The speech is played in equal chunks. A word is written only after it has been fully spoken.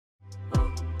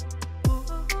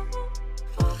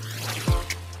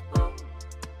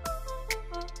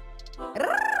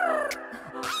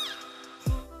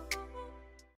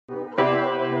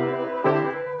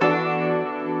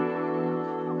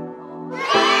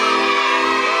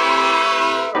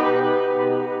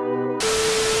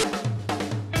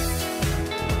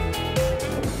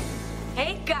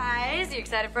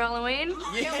get for Halloween?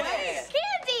 Yeah.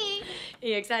 Candy! Are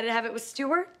you excited to have it with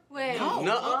Stuart? Wait.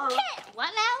 No. What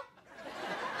now?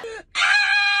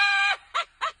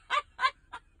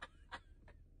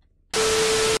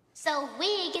 So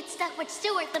we get stuck with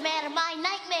Stuart, the man of my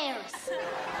nightmares.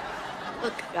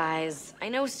 Look, guys, I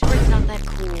know Stuart's not that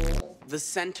cool. The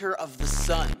center of the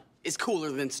sun is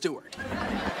cooler than Stuart.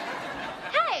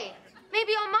 Hey,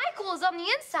 maybe all my cool is on the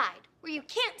inside, where you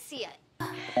can't see it.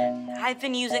 I've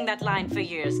been using that line for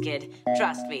years, kid.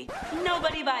 Trust me,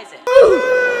 nobody buys it.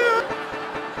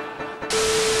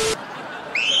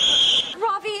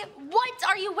 Ravi, what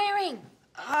are you wearing?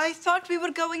 I thought we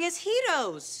were going as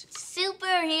heroes.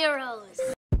 Superheroes.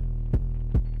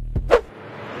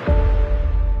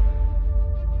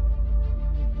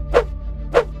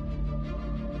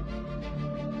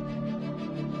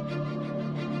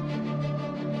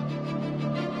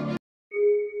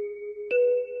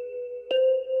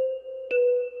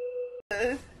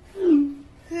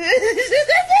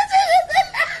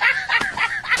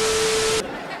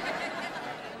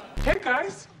 Hey,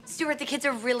 guys. Stuart, the kids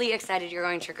are really excited you're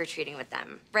going trick-or-treating with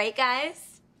them. Right,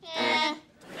 guys? Yeah.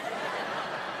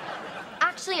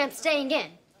 Actually, I'm staying in.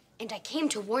 And I came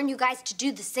to warn you guys to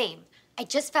do the same. I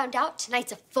just found out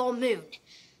tonight's a full moon.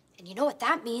 And you know what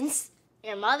that means?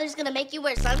 Your mother's gonna make you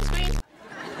wear sunscreen?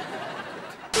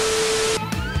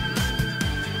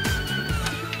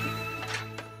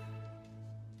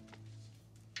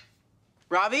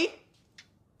 Ravi?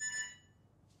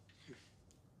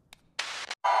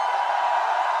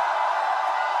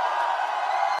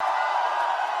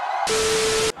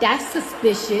 That's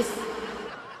suspicious.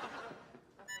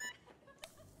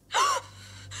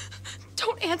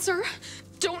 Don't answer.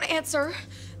 Don't answer.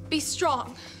 Be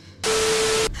strong.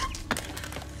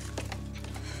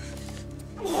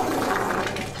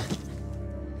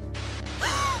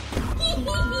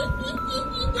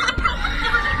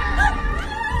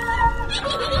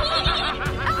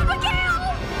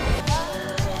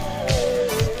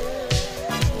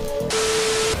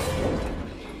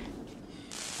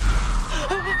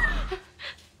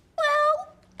 Well,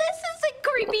 this isn't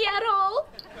creepy at all.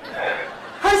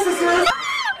 Hi, sisters.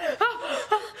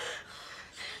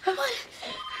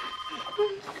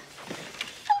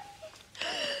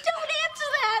 Don't answer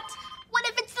that. What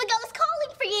if it's the ghost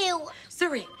calling for you?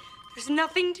 Zuri, there's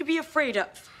nothing to be afraid of.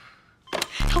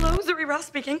 Hello, Zuri Ross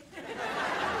speaking.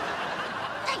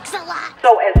 Thanks a lot.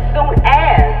 So as soon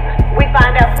as we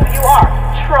find out who you are,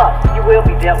 trust you will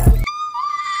be dealt with.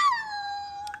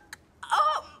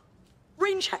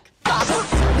 Rain check. Do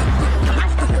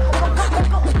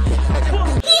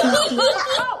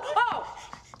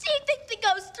you think the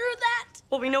ghost threw that?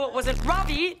 Well, we know it wasn't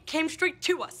Ravi. It came straight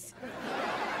to us.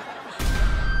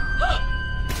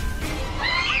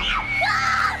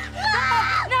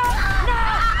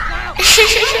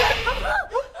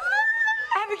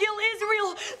 Abigail is real,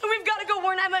 and we've got to go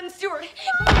warn Emma and Stuart.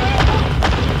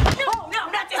 Oh, no,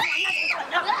 not this one.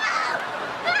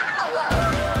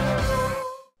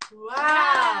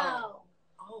 Wow.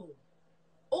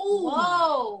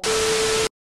 Whoa.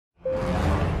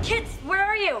 Kids, where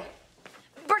are you?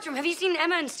 Bertram, have you seen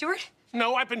Emma and Stuart?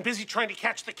 No, I've been busy trying to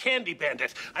catch the candy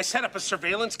bandit. I set up a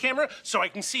surveillance camera so I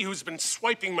can see who's been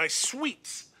swiping my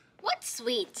sweets. What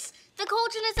sweets? The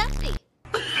cauldron is empty.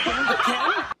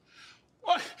 Again?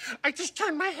 What? I just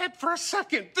turned my head for a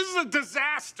second. This is a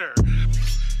disaster.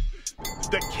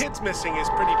 The kid's missing is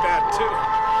pretty bad, too.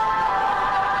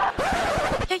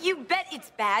 Yeah, you bet it's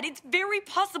bad. It's very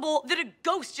possible that a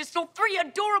ghost just stole 3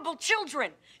 adorable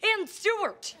children. And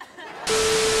Stuart.